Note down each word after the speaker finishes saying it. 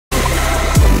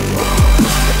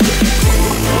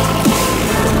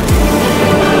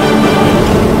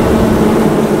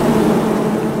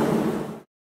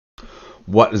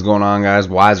What is going on, guys?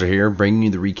 Wiser here, bringing you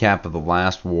the recap of the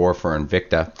last war for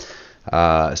Invicta.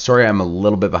 Sorry, I'm a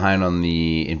little bit behind on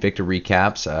the Invicta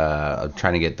recaps. I'm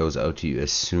trying to get those out to you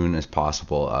as soon as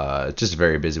possible. It's just a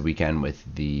very busy weekend with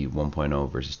the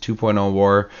 1.0 versus 2.0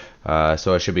 war,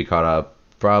 so I should be caught up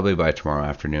probably by tomorrow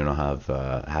afternoon.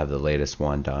 I'll have the latest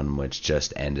one done, which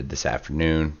just ended this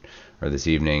afternoon or this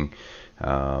evening.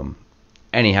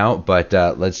 Anyhow, but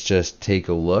let's just take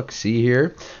a look. See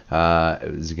here,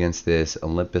 it was against this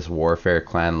Olympus Warfare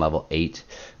Clan level 8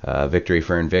 victory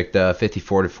for Invicta,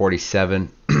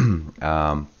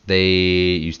 54-47. They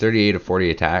used 38 of 40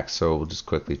 attacks, so we'll just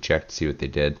quickly check to see what they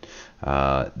did.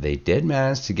 They did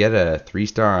manage to get a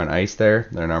 3-star on ice there,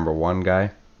 their number 1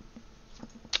 guy.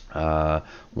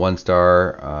 1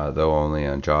 star, though only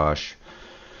on Josh.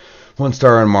 1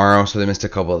 star on Morrow, so they missed a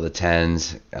couple of the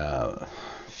 10s.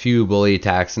 Few bully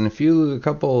attacks and a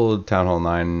couple Town Hall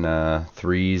 9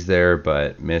 3s there,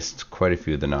 but missed quite a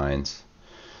few of the 9s.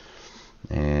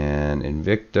 And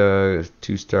Invicta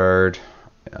 2-starred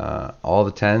all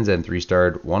the 10s and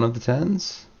 3-starred one of the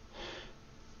 10s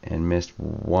and missed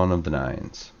one of the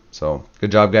 9s. So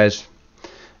good job, guys.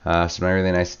 Some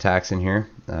really nice attacks in here.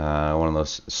 One of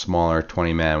those smaller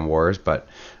 20-man wars, but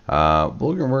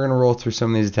we're gonna roll through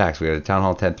some of these attacks. We got a Town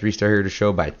Hall 10 3-star here to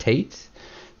show by Tate.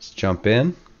 Let's jump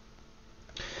in.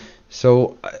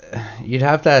 So you'd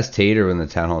have to ask Tater in the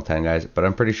Town Hall 10 guys, but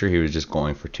I'm pretty sure he was just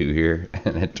going for 2 here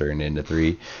and it turned into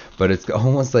 3. But it's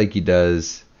almost like he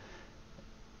just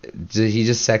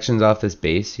sections off this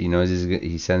base. He knows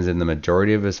he sends in the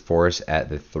majority of his force at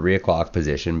the 3 o'clock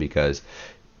position because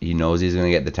he knows he's going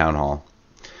to get the Town Hall.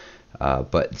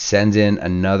 But sends in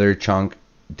another chunk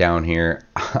down here.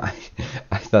 I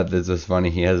thought this was funny.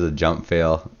 He has a jump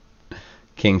fail.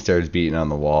 King starts beating on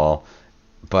the wall.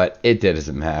 But it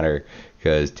doesn't matter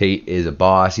because Tate is a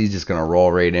boss. He's just going to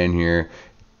roll right in here.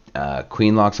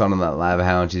 Queen locks on that Lava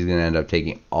Hound. She's going to end up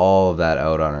taking all of that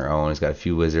out on her own. He's got a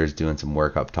few wizards doing some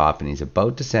work up top. And he's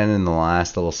about to send in the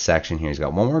last little section here. He's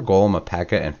got 1 more Golem, a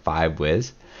P.E.K.K.A, and 5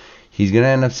 Wiz. He's going to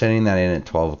end up sending that in at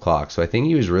 12 o'clock. So I think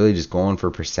he was really just going for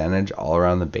percentage all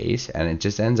around the base. And it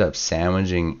just ends up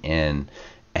sandwiching in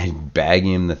and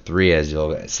bagging him the 3, as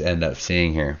you'll end up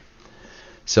seeing here.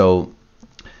 So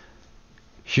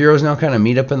heroes now kind of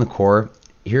meet up in the core.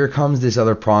 Here comes this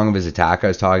other prong of his attack I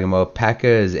was talking about.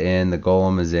 P.E.K.K.A is in, the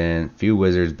Golem is in, a few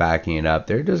wizards backing it up.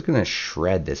 They're just going to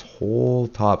shred this whole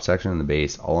top section of the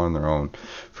base all on their own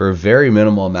for a very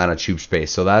minimal amount of troop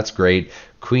space. So that's great.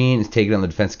 Queen is taking on the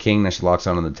defense King. Now she locks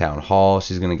on to the Town Hall.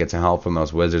 She's going to get some help from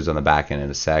those wizards on the back end in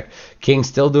a sec. King's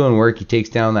still doing work. He takes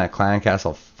down that clan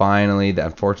castle finally.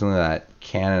 Unfortunately, that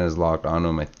cannon is locked onto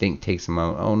him. I think takes him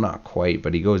out. Oh, not quite,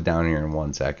 but he goes down here in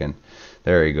 1 second.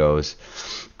 There he goes.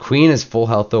 Queen is full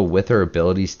health though with her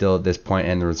ability still at this point,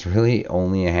 and there's really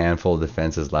only a handful of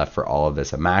defenses left for all of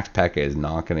this. A max P.E.K.K.A is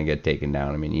not going to get taken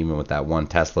down. I mean, even with that 1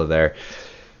 Tesla there,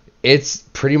 it's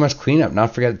pretty much cleanup.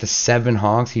 Not forget the 7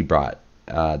 hogs he brought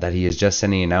that he is just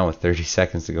sending in now with 30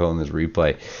 seconds to go in this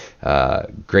replay.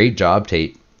 Great job,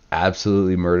 Tate.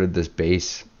 Absolutely murdered this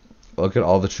base. Look at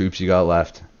all the troops you got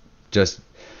left. Just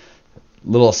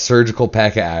little surgical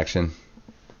P.E.K.K.A action.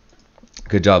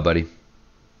 Good job, buddy.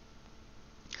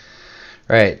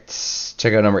 All right,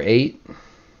 check out number 8.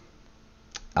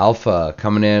 Alpha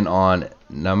coming in on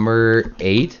number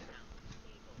 8.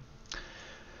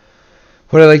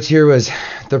 What I liked here was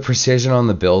the precision on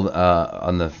the build,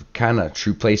 on the kind of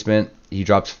troop placement. He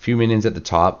drops a few minions at the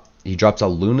top. He drops a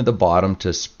loon at the bottom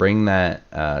to spring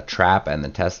that trap and the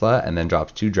Tesla, and then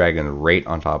drops 2 dragons right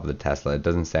on top of the Tesla. It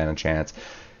doesn't stand a chance.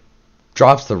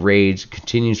 Drops the rage,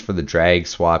 continues for the drag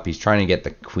swap. He's trying to get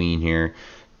the queen here.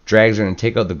 Drags are going to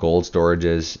take out the gold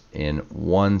storages in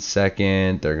 1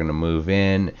 second. They're going to move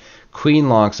in. Queen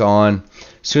locks on.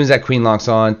 As soon as that queen locks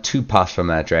on, 2 puffs from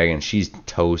that dragon. She's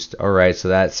toast. Alright, so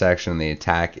that section of the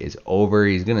attack is over.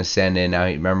 He's going to send in. Now,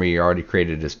 remember, he already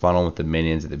created his funnel with the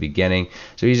minions at the beginning.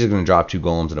 So he's just going to drop 2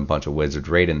 golems and a bunch of wizards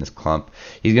right in this clump.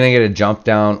 He's going to get a jump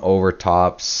down over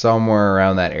top somewhere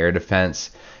around that air defense.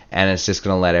 And it's just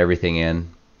going to let everything in.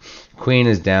 Queen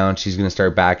is down. She's going to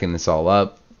start backing this all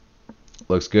up.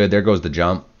 Looks good. There goes the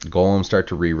jump. Golems start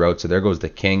to reroute. So there goes the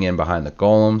king in behind the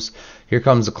golems. Here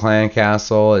comes the clan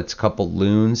castle. It's a couple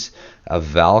loons, a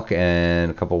Valk, and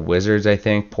a couple wizards, I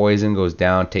think. Poison goes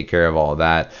down. Take care of all of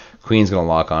that. Queen's going to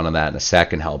lock onto that in a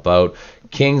second. Help out.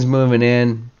 King's moving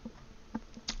in.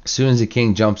 As soon as the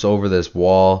king jumps over this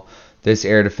wall, this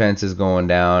air defense is going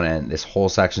down, and this whole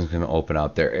section is going to open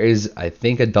up. There is, I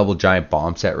think, a double giant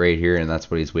bomb set right here, and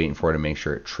that's what he's waiting for to make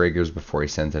sure it triggers before he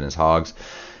sends in his hogs.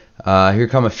 Here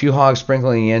come a few hogs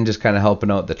sprinkling in, just kind of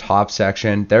helping out the top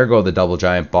section. There go the double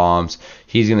giant bombs.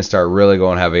 He's going to start really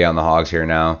going heavy on the hogs here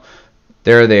now.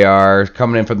 There they are,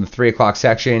 coming in from the 3 o'clock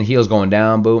section. Heels going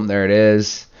down. Boom, there it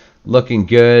is. Looking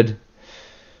good.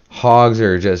 Hogs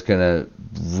are just going to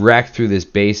wreck through this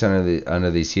base under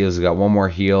these heels. We've got one more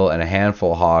heel and a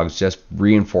handful of hogs just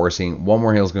reinforcing. One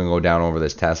more heel is going to go down over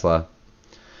this Tesla.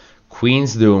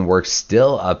 Queen's doing work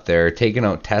still up there, taking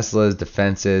out Tesla's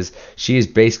defenses. She is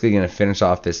basically going to finish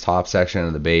off this top section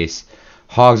of the base.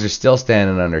 Hogs are still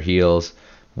standing under heels.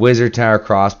 Wizard Tower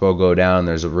crossbow go down.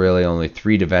 There's really only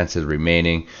 3 defenses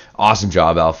remaining. Awesome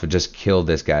job, Alpha. Just killed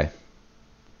this guy.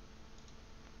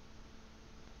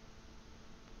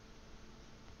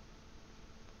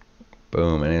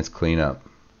 Boom, and it's clean up.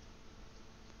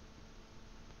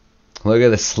 Look at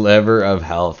the sliver of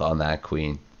health on that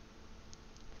queen.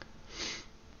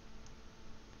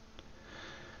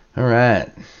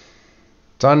 Alright.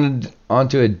 It's on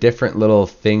to a different little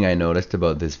thing I noticed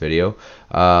about this video.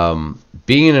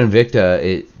 Being an Invicta,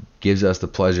 it gives us the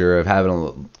pleasure of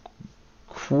having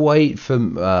quite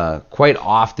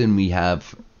often we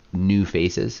have new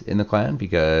faces in the clan,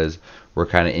 because we're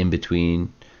kind of in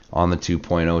between on the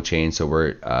 2.0 chain, so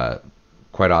we're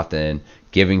quite often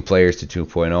giving players to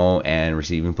 2.0 and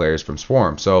receiving players from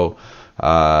Swarm. So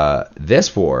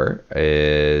this war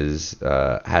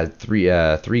had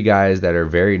three guys that are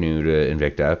very new to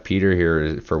Invicta. Peter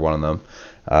here for one of them.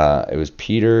 It was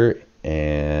Peter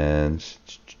and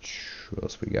who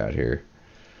else we got here?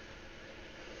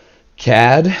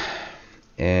 Cad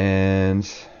and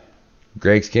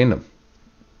Greg's Kingdom.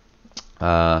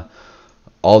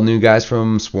 All new guys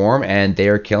from Swarm, and they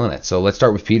are killing it. So let's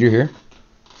start with Peter here.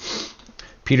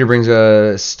 Peter brings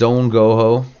a stone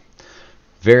goho.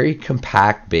 Very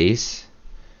compact base.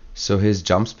 So his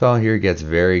jump spell here gets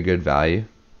very good value.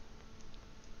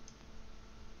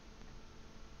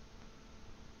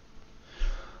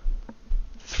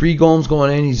 Three golems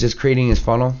going in. He's just creating his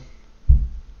funnel.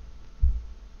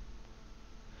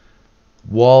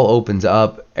 Wall opens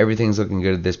up. Everything's looking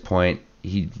good at this point.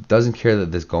 He doesn't care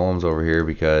that this golem's over here,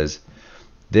 because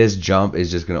this jump is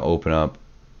just going to open up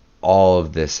all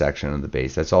of this section of the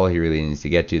base. That's all he really needs to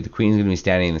get to. The queen's going to be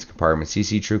standing in this compartment.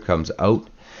 CC troop comes out.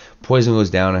 Poison goes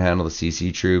down to handle the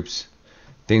CC troops.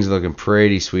 Things are looking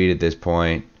pretty sweet at this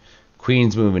point.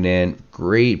 Queen's moving in.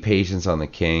 Great patience on the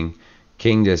king.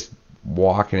 King just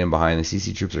walking in behind. The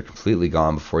CC troops are completely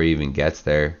gone before he even gets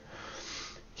there.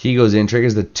 He goes in,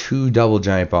 triggers the 2 double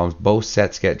giant bombs. Both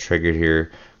sets get triggered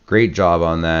here. Great job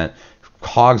on that.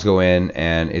 Hogs go in,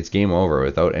 and it's game over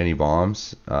without any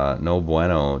bombs. No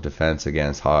bueno defense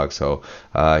against Hogs. So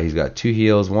he's got 2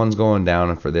 heals. One's going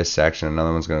down for this section.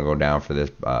 Another one's going to go down for this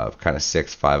kind of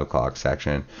 5 o'clock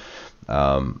section.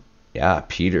 Yeah,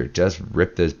 Peter just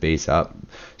ripped this base up.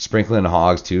 Sprinkling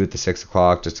Hogs too at the 6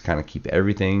 o'clock just to kind of keep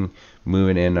everything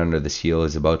moving in under this heal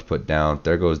he's about to put down.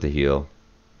 There goes the heal.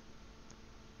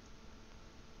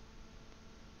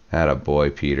 Atta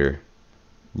boy, Peter.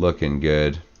 Looking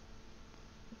good.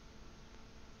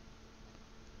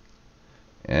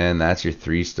 And that's your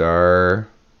 3-star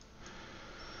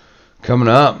coming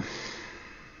up.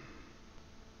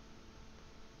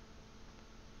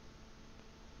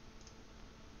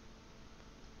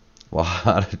 A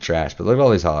lot of trash, but look at all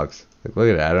these hogs. Look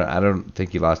at it. I don't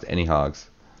think you lost any hogs.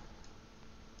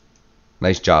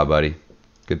 Nice job, buddy.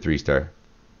 Good 3-star.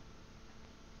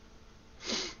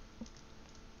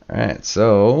 All right,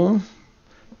 so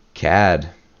Cad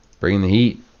bringing the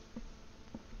heat.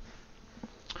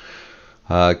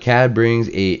 Cad brings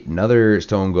another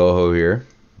stone goho here.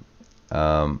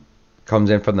 Comes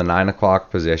in from the 9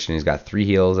 o'clock position. He's got 3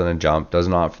 heals and a jump.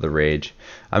 Doesn't opt for the rage.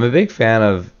 I'm a big fan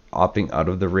of opting out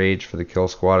of the rage for the kill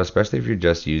squad, especially if you're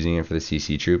just using it for the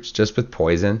CC troops. Just with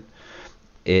poison,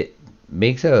 it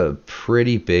makes a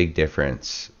pretty big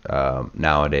difference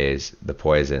nowadays. The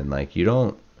poison, like, you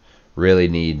don't really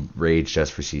need rage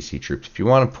just for CC troops. If you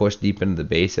want to push deep into the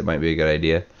base, it might be a good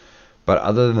idea. But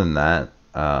other than that,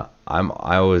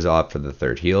 I always opt for the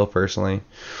 3rd heal personally.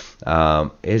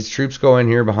 His troops go in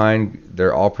here behind.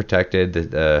 They're all protected.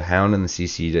 The Hound and the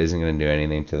CC isn't going to do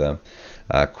anything to them.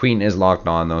 Queen is locked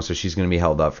on though, so she's going to be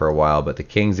held up for a while. But the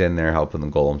King's in there helping the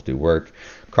golems do work.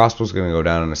 Crossbow's going to go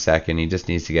down in a second. He just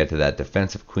needs to get to that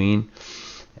defensive queen.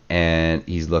 And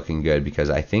he's looking good, because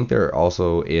I think there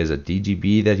also is a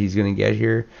DGB that he's going to get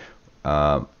here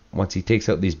once he takes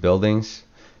out these buildings.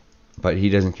 But he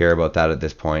doesn't care about that at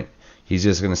this point. He's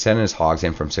just going to send his hogs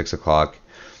in from 6 o'clock.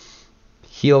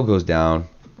 Heal goes down.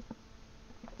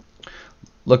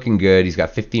 Looking good. He's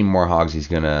got 15 more hogs. He's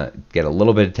going to get a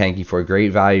little bit of tanky for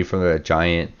great value from the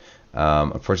giant.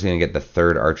 Unfortunately, didn't get the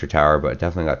third archer tower, but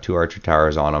definitely got 2 archer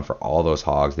towers on them for all those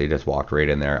hogs. They just walked right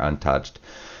in there untouched.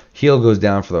 Heal goes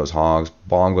down for those hogs.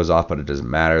 Bomb goes off, but it doesn't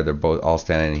matter. They're both all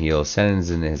standing in heal. Sends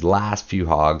in his last few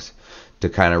hogs to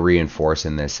kind of reinforce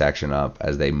in this section up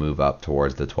as they move up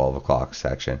towards the 12 o'clock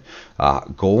section.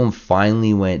 Golem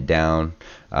finally went down.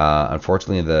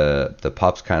 Unfortunately, the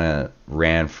pups kind of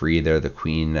ran free there. The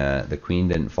queen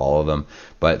didn't follow them,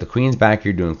 but the queen's back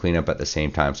here doing cleanup at the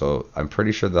same time. So I'm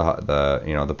pretty sure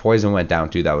the poison went down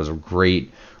too. That was a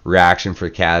great reaction for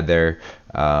Cad there,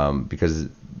 because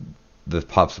the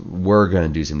pups were going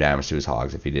to do some damage to his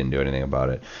hogs if he didn't do anything about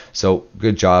it. So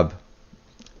good job.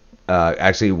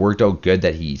 Actually, it worked out good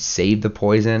that he saved the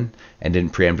poison and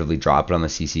didn't preemptively drop it on the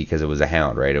CC because it was a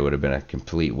hound, right? It would have been a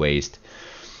complete waste.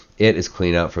 It is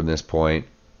clean up from this point.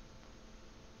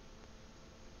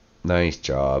 Nice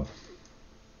job.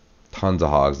 Tons of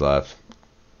hogs left.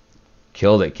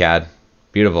 Killed it, Cad.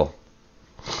 Beautiful.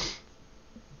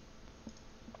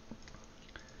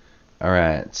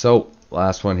 Alright, so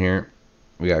last one here.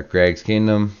 We got Greg's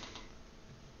Kingdom.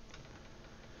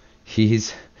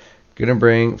 He's gonna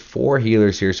bring 4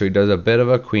 healers here, so he does a bit of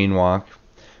a queen walk.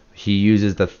 He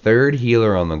uses the 3rd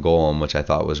healer on the golem, which I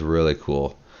thought was really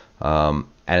cool.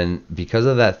 And because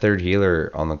of that 3rd healer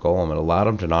on the golem, it allowed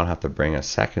him to not have to bring a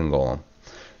 2nd golem.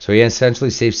 So he essentially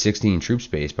saved 16 troop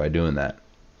space by doing that.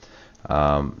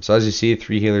 So as you see,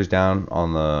 3 healers down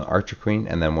on the archer queen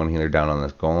and then 1 healer down on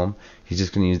this golem. He's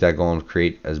just going to use that golem to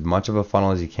create as much of a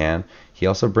funnel as he can. He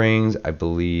also brings, I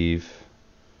believe,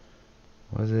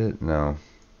 was it? No.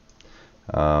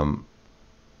 For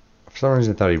some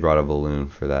reason I thought he brought a balloon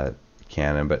for that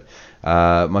cannon, but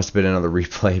must have been another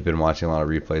replay. Been watching a lot of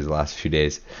replays the last few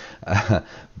days.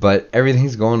 But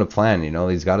everything's going to plan. You know,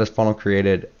 he's got his funnel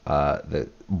created. The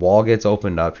wall gets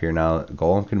opened up here now.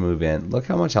 Golem can move in. Look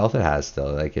how much health it has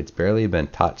still. Like, it's barely been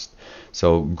touched.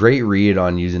 So great read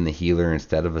on using the healer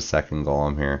instead of a 2nd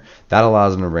golem here. That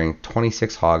allows him to bring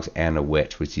 26 hogs and a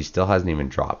witch, which he still hasn't even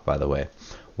dropped, by the way.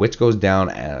 Witch goes down,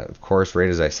 and of course, right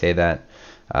as I say that,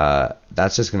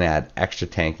 that's just going to add extra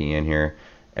tanking in here.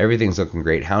 Everything's looking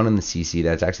great. Hound in the CC,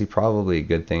 that's actually probably a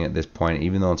good thing at this point,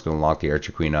 even though it's going to lock the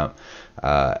archer queen up.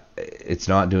 It's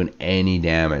not doing any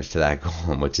damage to that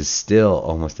golem, which is still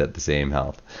almost at the same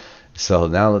health. So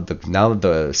now that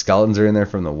the skeletons are in there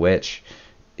from the witch,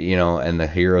 you know, and the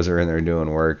heroes are in there doing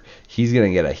work, he's going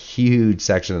to get a huge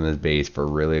section of his base for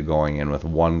really going in with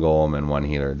 1 golem and 1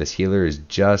 healer. This healer is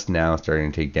just now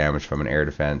starting to take damage from an air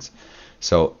defense.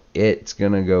 So it's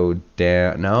going to go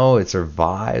down. No, it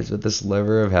survives with this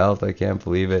sliver of health. I can't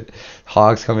believe it.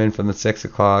 Hogs come in from the 6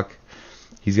 o'clock.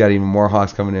 He's got even more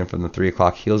hogs coming in from the 3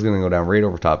 o'clock. Heal's going to go down right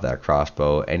over top of that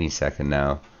crossbow any second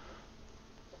now.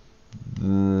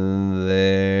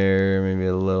 There, maybe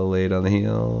a little late on the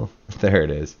heal. There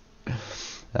it is.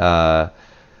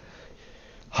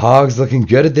 Hogs looking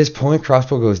good at this point.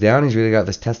 Crossbow goes down. He's really got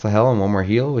this Tesla Hell and 1 more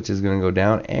heal, which is going to go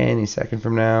down any second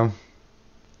from now.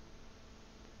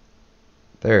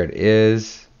 There it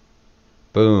is.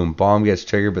 Boom. Bomb gets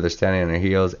triggered, but they're standing on their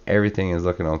heels. Everything is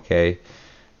looking okay.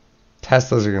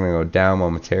 Teslas are going to go down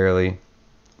momentarily.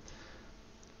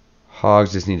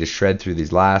 Hogs just need to shred through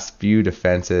these last few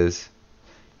defenses,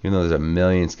 even though there's a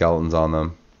million skeletons on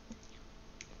them.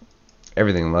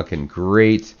 Everything looking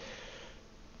great.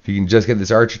 If you can just get this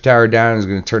archer tower down, it's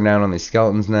going to turn down on these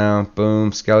skeletons now.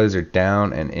 Boom. Skellies are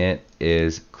down, and it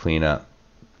is clean up.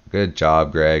 Good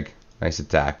job, Greg. Nice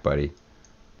attack, buddy.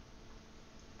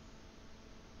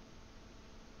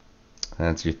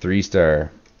 That's your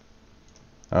 3-star.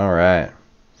 Alright.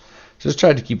 Just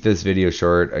tried to keep this video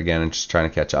short. Again, I'm just trying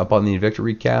to catch up on the Invicta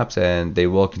recaps, and they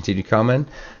will continue coming.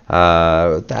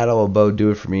 That'll about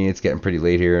do it for me. It's getting pretty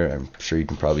late here. I'm sure you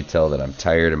can probably tell that I'm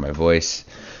tired in my voice.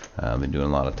 I've been doing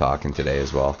a lot of talking today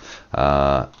as well.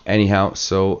 Anyhow,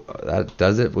 so that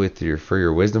does it for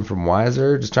your wisdom from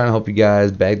Wiser. Just trying to help you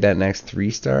guys bag that next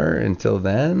 3-star. Until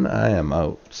then, I am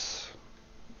out.